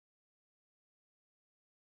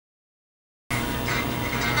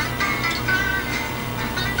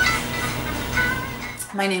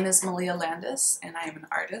My name is Malia Landis, and I am an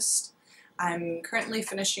artist. I'm currently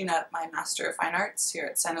finishing up my Master of Fine Arts here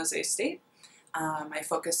at San Jose State. My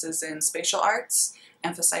focus is in spatial arts,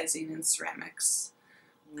 emphasizing in ceramics.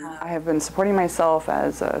 I have been supporting myself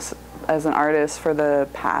as an artist for the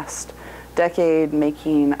past decade,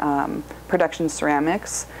 making production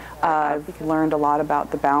ceramics. I've learned a lot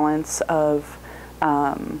about the balance of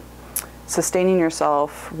sustaining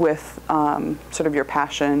yourself with sort of your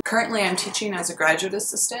passion. Currently I'm teaching as a graduate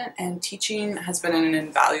assistant, and teaching has been an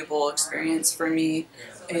invaluable experience for me.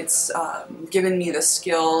 It's given me the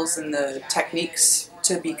skills and the techniques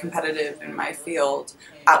to be competitive in my field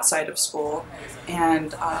outside of school,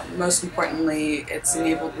 and most importantly, it's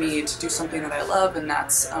enabled me to do something that I love, and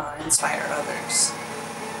that's inspire others.